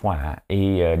fait 2 fois, hein,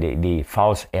 et des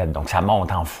false heads. Donc, ça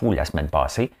monte en fou la semaine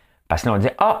passée parce que là, on dit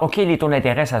OK, les taux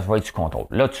d'intérêt, ça se va être sous contrôle.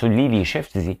 Là, tu lis les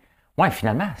chiffres, tu dis ouais,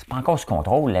 finalement, c'est pas encore sous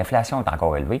contrôle, l'inflation est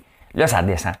encore élevée. Là, ça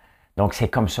descend. Donc, c'est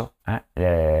comme ça. Hein?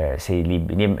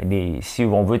 Si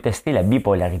on veut tester la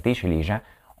bipolarité chez les gens,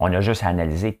 on a juste à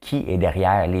analyser qui est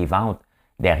derrière les ventes,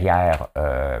 derrière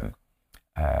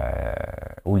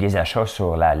ou les achats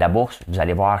sur la bourse. Vous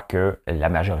allez voir que la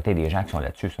majorité des gens qui sont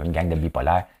là-dessus, c'est une gang de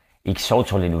bipolaires et qui sautent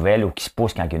sur les nouvelles ou qui se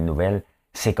poussent quand il y a une nouvelle.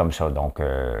 C'est comme ça. Donc,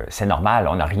 c'est normal.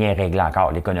 On n'a rien réglé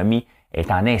encore. L'économie est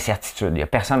en incertitude. Il n'y a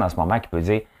personne en ce moment qui peut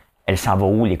dire elle s'en va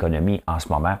où l'économie en ce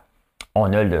moment? On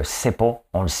ne le sait pas.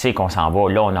 On le sait qu'on s'en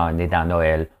va. Là, on est dans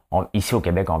Noël. Ici au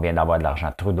Québec, on vient d'avoir de l'argent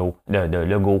de Trudeau, de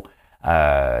Legault.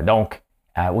 Donc,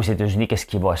 aux États-Unis, qu'est-ce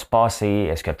qui va se passer?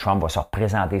 Est-ce que Trump va se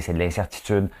représenter? C'est de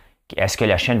l'incertitude. Est-ce que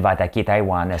la Chine va attaquer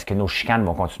Taïwan? Est-ce que nos chicanes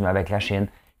vont continuer avec la Chine?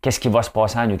 Qu'est-ce qui va se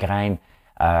passer en Ukraine?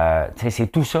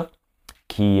 C'est tout ça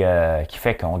qui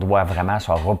fait qu'on doit vraiment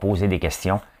se reposer des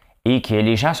questions et que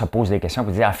les gens se posent des questions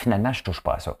et disent finalement, je ne touche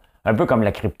pas à ça. Un peu comme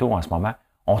la crypto en ce moment,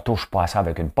 on ne touche pas à ça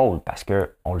avec une pôle parce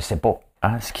qu'on ne le sait pas,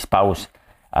 hein, ce qui se passe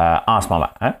en ce moment.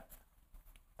 Hein?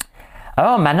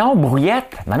 Alors, Manon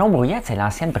Brouillette, c'est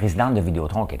l'ancienne présidente de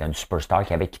Vidéotron qui était une superstar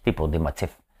qui avait quitté pour des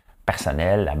motifs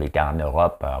personnels. Elle avait été en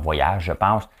Europe en voyage, je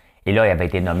pense. Et là, elle avait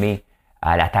été nommée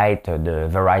à la tête de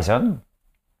Verizon,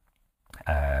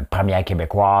 première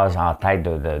québécoise en tête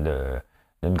d'une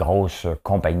grosse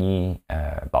compagnie,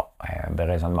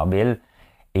 Verizon Mobile.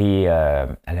 Et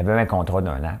elle avait un contrat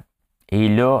d'1 an. Et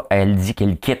là, elle dit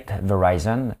qu'elle quitte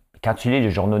Verizon. Quand tu lis les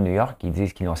journaux de New York, ils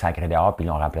disent qu'ils l'ont sacré dehors puis ils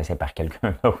l'ont remplacé par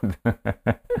quelqu'un d'autre.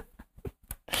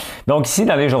 Donc ici,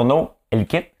 dans les journaux, elle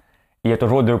quitte. Il y a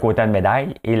toujours deux côtés de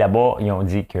médaille. Et là-bas, ils ont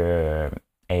dit qu'elle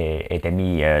était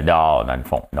mise dehors, dans le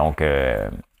fond. Donc,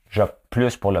 j'opte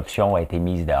plus pour l'option a été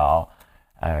mise dehors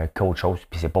qu'autre chose.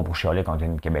 Puis c'est pas pour chialer contre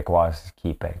une Québécoise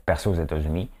qui est percée aux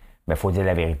États-Unis. Mais il faut dire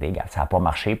la vérité. Regarde, ça n'a pas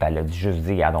marché. Puis elle a juste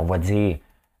dit, regarde, on va dire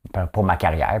pour ma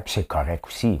carrière. Puis c'est correct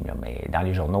aussi. Là, mais dans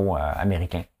les journaux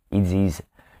américains, ils disent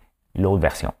l'autre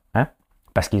version. Hein?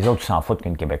 Parce que les autres, ils s'en foutent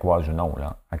qu'une Québécoise ou non.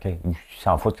 Là. Okay? Ils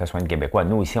s'en foutent que ce soit une Québécoise.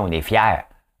 Nous, ici, on est fiers.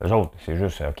 Eux autres, c'est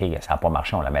juste, OK, ça n'a pas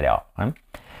marché, on la met dehors. Hein?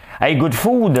 Hey, Good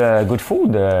Food,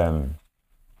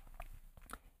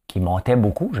 qui montait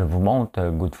beaucoup. Je vous montre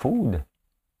Good Food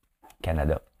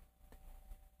Canada.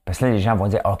 Parce que là, les gens vont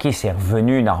dire, OK, c'est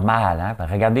revenu normal. Hein?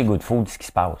 Regardez Good Food, ce qui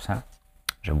se passe. Hein?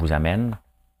 Je vous amène.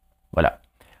 Voilà.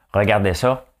 Regardez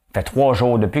ça. Ça fait 3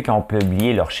 jours depuis qu'ils ont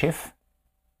publié leurs chiffres.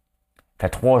 Ça fait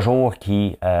 3 jours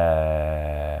qu'ils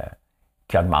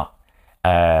augmentent.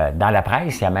 Dans la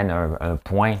presse, il amène un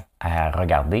point à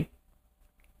regarder.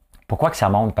 Pourquoi que ça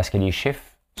monte? Parce que les chiffres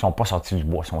ne sont pas sortis du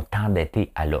bois, sont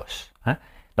endettés à l'os. Hein?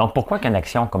 Donc, pourquoi qu'une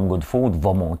action comme Good Food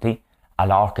va monter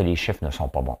alors que les chiffres ne sont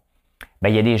pas bons? Bien,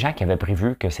 il y a des gens qui avaient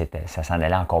prévu que ça s'en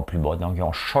allait encore plus bas. Donc, ils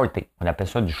ont shorté. On appelle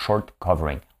ça du short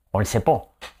covering. On ne le sait pas.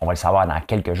 On va le savoir dans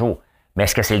quelques jours. Mais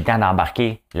est-ce que c'est le temps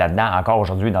d'embarquer là-dedans? Encore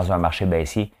aujourd'hui, dans un marché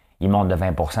baissier, il monte de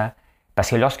 20 %.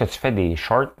 Parce que lorsque tu fais des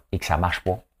shorts et que ça ne marche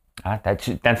pas, hein,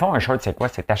 dans le fond, un short, c'est quoi?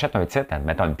 C'est que tu achètes un titre,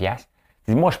 mettons une pièce.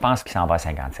 Tu dis, moi, je pense qu'il s'en va à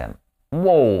 50 cents.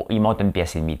 Wow! Il monte une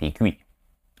pièce et demie, t'es cuit.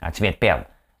 Hein, tu viens de perdre.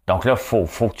 Donc là, il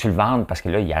faut que tu le vendes parce que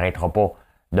là, il n'arrêtera pas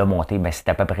de monter. Mais c'est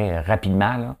à peu près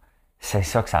rapidement, là, c'est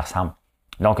ça que ça ressemble.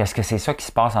 Donc, est-ce que c'est ça qui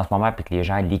se passe en ce moment puis que les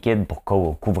gens liquident pour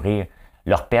couvrir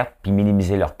leurs pertes puis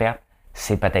minimiser leurs pertes?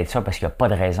 C'est peut-être ça parce qu'il n'y a pas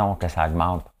de raison que ça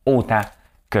augmente autant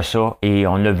que ça. Et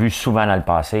on l'a vu souvent dans le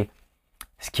passé.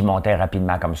 Ce qui montait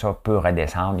rapidement comme ça peut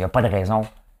redescendre. Il n'y a pas de raison.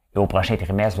 Et au prochain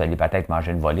trimestre, vous allez peut-être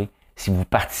manger une volée. Si vous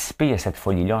participez à cette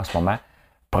folie-là en ce moment,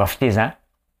 profitez-en,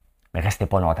 mais restez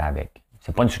pas longtemps avec.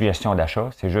 C'est pas une suggestion d'achat,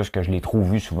 c'est juste que je l'ai trop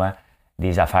vu souvent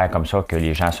des affaires comme ça que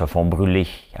les gens se font brûler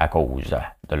à cause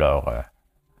de leur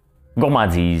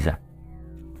gourmandise.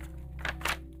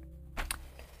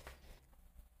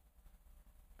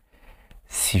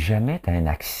 Si jamais tu as un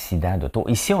accident d'auto,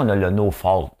 ici on a le no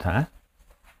fault, hein?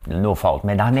 Le no fault,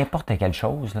 mais dans n'importe quelle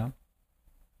chose, là,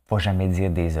 faut jamais dire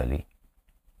désolé.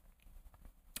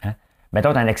 Hein?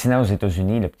 Mettons, tu as un accident aux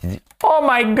États-Unis, là, tu dis « Oh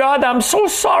my God, I'm so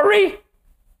sorry! »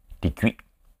 T'es cuit.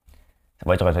 Ça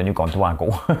va être retenu contre toi en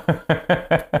cours.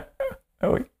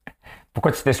 Oui.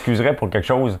 Pourquoi tu t'excuserais pour quelque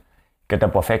chose que tu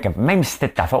n'as pas fait, que même si c'était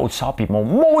de ta faute, tu sors, puis mon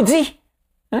maudit!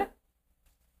 Hein?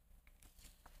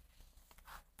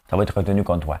 Ça va être retenu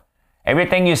contre toi.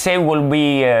 Everything you say will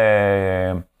be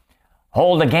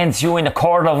hold against you in the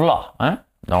court of law. Hein?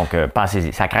 Donc,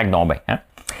 pensez-y, ça craque donc bien. Hein?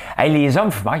 Hey, les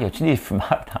hommes fumeurs, y a-tu des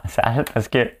fumeurs dans la salle? Parce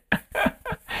que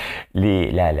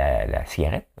la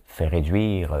cigarette fait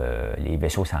réduire les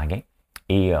vaisseaux sanguins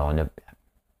et on a, dans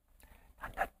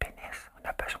notre pénis, on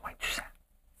a besoin du sang.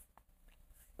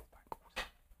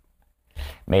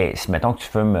 Mais si, mettons que tu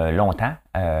fumes longtemps,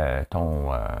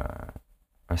 ton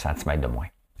 1 centimètre de moins.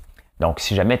 Donc,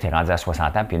 si jamais tu es rendu à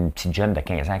 60 ans, puis une petite jeune de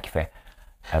 15 ans qui fait,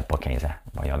 pas 15 ans,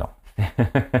 voyons donc.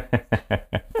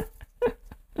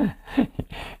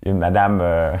 Une madame,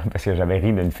 parce que j'avais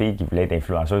ri d'une fille qui voulait être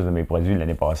influenceuse de mes produits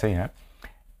l'année passée. Hein.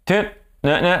 Puis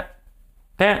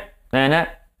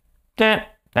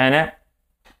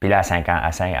là, à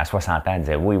 60 ans, elle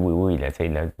disait oui. Là,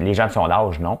 les gens de son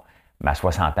âge, non. Mais à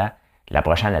 60 ans, la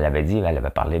prochaine, elle avait dit, elle avait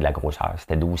parlé de la grosseur.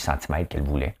 C'était 12 cm qu'elle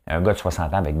voulait. Un gars de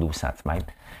 60 ans avec 12 cm.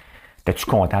 T'es-tu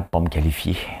content de ne pas me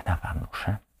qualifier dans Parnouche?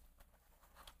 Hein?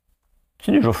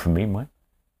 Tu as déjà fumé, moi?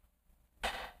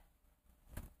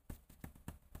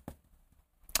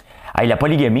 Hey, la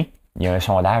polygamie, il y a un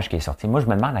sondage qui est sorti. Moi, je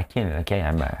me demande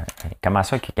comment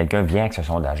ça que quelqu'un vient avec ce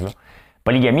sondage-là.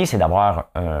 Polygamie, c'est d'avoir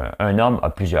un homme à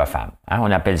plusieurs femmes. Hein? On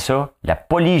appelle ça la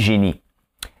polygénie.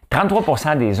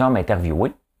 33% des hommes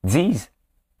interviewés disent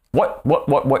Ouais, moi,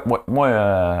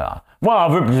 on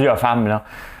veut plusieurs femmes, là.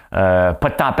 Pas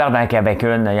de temps à perdre avec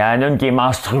une. Il y en a une qui est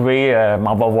menstruée,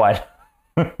 m'en va voir.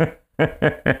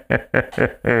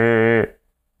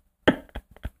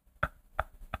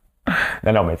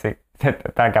 Non, mais tu sais,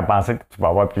 tant qu'à penser que tu vas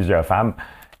avoir plusieurs femmes,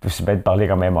 c'est aussi bien de parler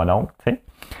comme un mononcle, tu sais.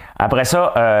 Après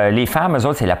ça, les femmes, eux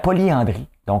autres, c'est la polyandrie.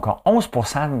 Donc,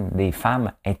 11% des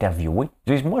femmes interviewées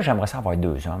disent, moi, j'aimerais ça avoir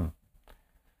 2 hommes.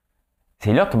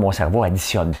 C'est là que mon cerveau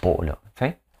additionne pas, là, tu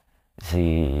sais.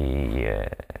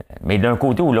 Mais d'un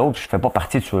côté ou l'autre, je fais pas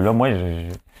partie de ceux-là. Moi,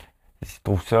 je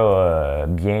trouve ça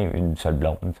bien une seule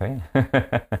blonde, tu sais.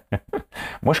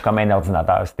 Moi, je suis comme un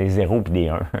ordinateur. C'est des 0 puis des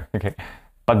 1. Okay?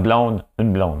 Pas de blonde,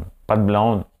 une blonde. Pas de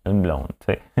blonde, une blonde. Tu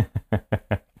sais.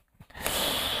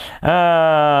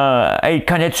 Hey,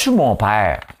 connais-tu mon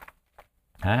père?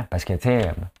 Hein? Parce que, tu sais,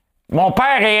 mon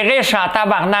père est riche en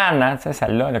tabarnane. Hein? Tu sais,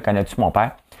 celle-là, connais-tu mon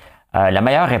père? La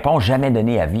meilleure réponse jamais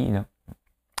donnée à vie. Là.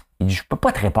 Il dit, je peux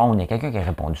pas te répondre. Il y a quelqu'un qui a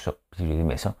répondu ça. Puis j'ai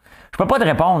aimé ça. Je peux pas te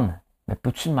répondre. Mais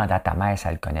peux-tu demander à ta mère si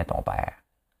elle connaît ton père?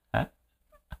 Hein?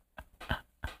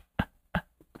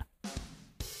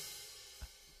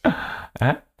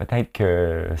 Hein? Peut-être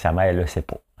que sa mère ne le sait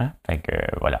pas. Hein? Fait que,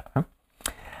 voilà. Hein?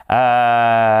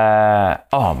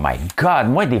 Oh my God!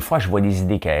 Moi, des fois, je vois des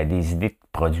idées de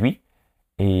produits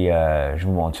et je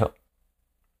vous montre ça.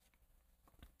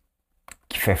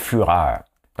 Qui fait fureur.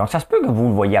 Donc, ça se peut que vous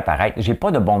le voyez apparaître. J'ai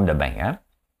pas de bombe de bain. Hein?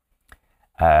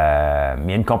 Mais il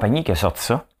y a une compagnie qui a sorti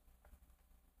ça.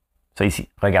 Ça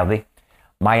ici, regardez.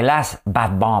 My Last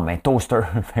Bath Bomb, un toaster.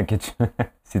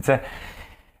 C'est ça.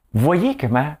 Vous voyez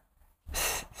comment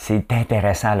c'est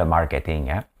intéressant le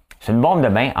marketing. Hein? C'est une bombe de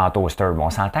bain en toaster. Bon, on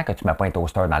s'entend que tu ne mets pas un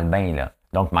toaster dans le bain. Là.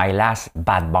 Donc, My Last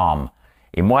Bath Bomb.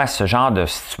 Et moi, ce genre de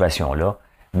situation-là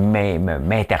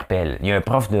m'interpelle. Il y a un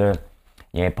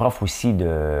prof aussi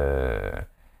de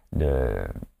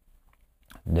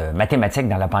mathématiques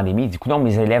dans la pandémie. Il dit, écoute,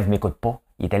 mes élèves ne m'écoutent pas.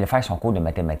 Il est allé faire son cours de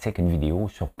mathématiques, une vidéo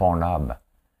sur Pornhub.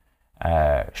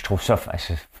 Je trouve ça...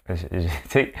 Tu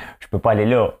sais, je peux pas aller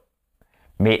là.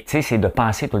 Mais, tu sais, c'est de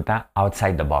penser tout le temps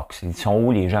outside the box. Ils sont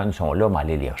où, les jeunes sont là, mais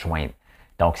aller les rejoindre.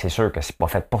 Donc, c'est sûr que c'est pas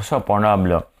fait pour ça, Pornhub,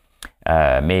 là.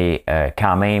 Mais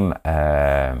quand même,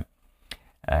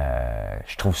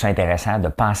 je trouve ça intéressant de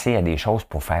penser à des choses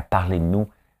pour faire parler de nous.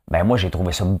 Ben moi, j'ai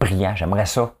trouvé ça brillant. J'aimerais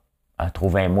ça, hein,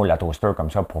 trouver un moule à toaster comme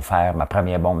ça pour faire ma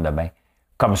première bombe de bain.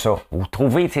 Comme ça. Vous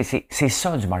trouvez, c'est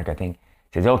ça du marketing.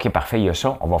 C'est dire, OK, parfait, il y a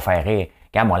ça, on va faire rire.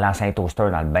 Quand on lance un toaster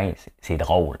dans le bain, c'est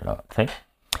drôle, là. T'sais.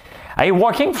 Hey,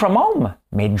 working from home,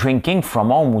 mais drinking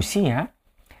from home aussi, hein?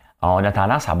 On a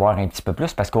tendance à boire un petit peu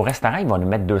plus parce qu'au restaurant, ils vont nous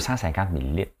mettre 250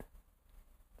 ml.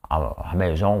 À la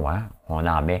maison, hein? On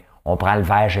en met. On prend le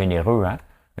verre généreux, hein?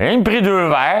 J'ai pris 2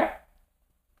 verres.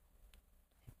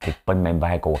 C'est pas le même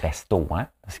verre qu'au resto, hein?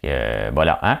 Parce que,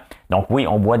 voilà, hein? Donc, oui,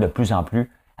 on boit de plus en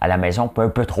plus à la maison, un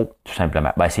peu trop, tout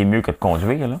simplement. Ben, c'est mieux que de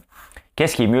conduire, là.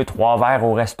 Qu'est-ce qui est mieux, 3 verres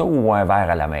au resto ou un verre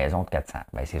à la maison de 400?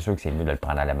 Ben, c'est sûr que c'est mieux de le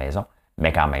prendre à la maison,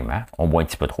 mais quand même, hein? On boit un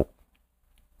petit peu trop.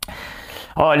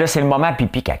 Ah, là, c'est le moment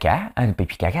pipi-caca. Hein, le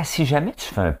pipi-caca, si jamais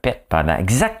tu fais un pet pendant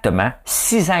exactement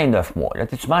 6 ans et 9 mois, là,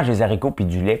 tu manges des haricots puis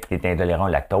du lait puis tu es intolérant au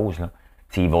lactose, là,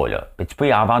 tu y vas, là. Puis tu peux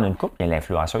y en vendre une coupe. Il y a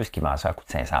l'influenceuse qui vend ça à coût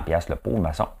de 500$ le pot,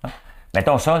 maçon. Là.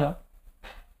 Mettons ça, là.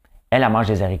 Elle mange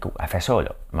des haricots. Elle fait ça,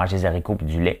 là. Elle mange des haricots puis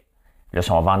du lait. Là,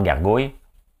 son ventre gargouille.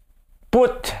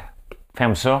 Pout!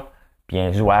 Ferme ça. Puis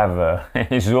un zouave,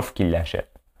 un zouf qui l'achète.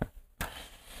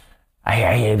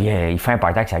 Hey, viens, il fait un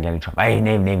party avec sa gang de chum. Hey,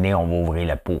 venez, on va ouvrir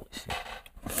la peau.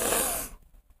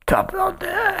 Tabarnan!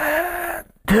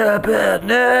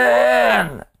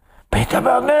 Ben,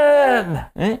 tabarnan!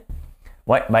 Hein?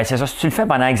 Ouais, ben c'est ça. Si tu le fais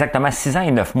pendant exactement 6 ans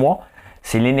et 9 mois,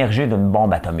 c'est l'énergie d'une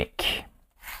bombe atomique.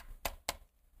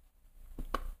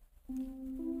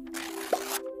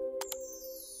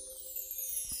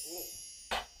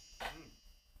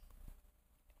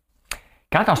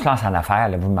 Quand on se lance en affaires,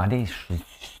 là, vous demandez,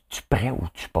 es-tu prêt ou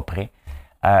tu n'es pas prêt?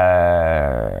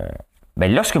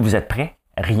 Ben, lorsque vous êtes prêt,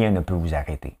 rien ne peut vous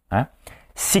arrêter. Hein?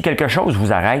 Si quelque chose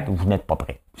vous arrête, vous n'êtes pas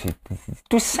prêt. C'est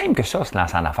tout simple que ça, se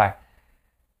lancer en affaires.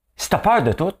 Si tu as peur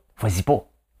de tout, vas-y pas.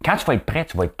 Quand tu vas être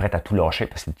prêt à tout lâcher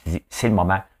parce que tu dis, c'est le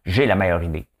moment, j'ai la meilleure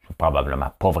idée. C'est probablement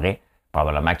pas vrai.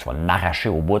 Probablement que tu vas m'arracher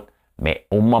au bout. Mais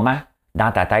au moment,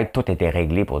 dans ta tête, tout était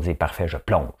réglé pour dire, parfait, je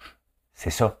plonge. C'est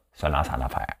ça, se lancer en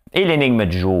affaires. Et l'énigme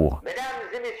du jour. Mesdames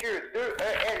et messieurs,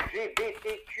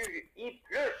 2LGBTQI+,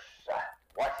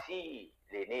 voici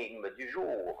l'énigme du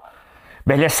jour.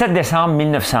 Ben, le 7 décembre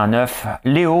 1909,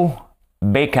 Léo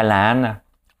Baekeland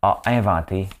a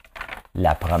inventé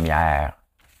la première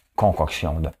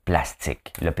concoction de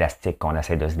plastique. Le plastique qu'on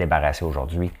essaie de se débarrasser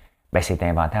aujourd'hui, ben, c'est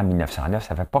inventé en 1909.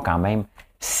 Ça fait pas quand même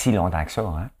si longtemps que ça,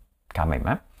 hein? Quand même,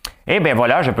 hein? Et bien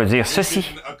voilà, je peux dire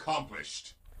ceci.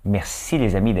 Merci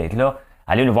les amis d'être là.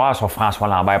 Allez nous voir sur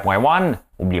françoislambert.one.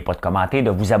 N'oubliez pas de commenter,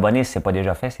 de vous abonner si ce n'est pas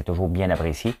déjà fait. C'est toujours bien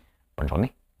apprécié. Bonne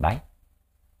journée. Bye.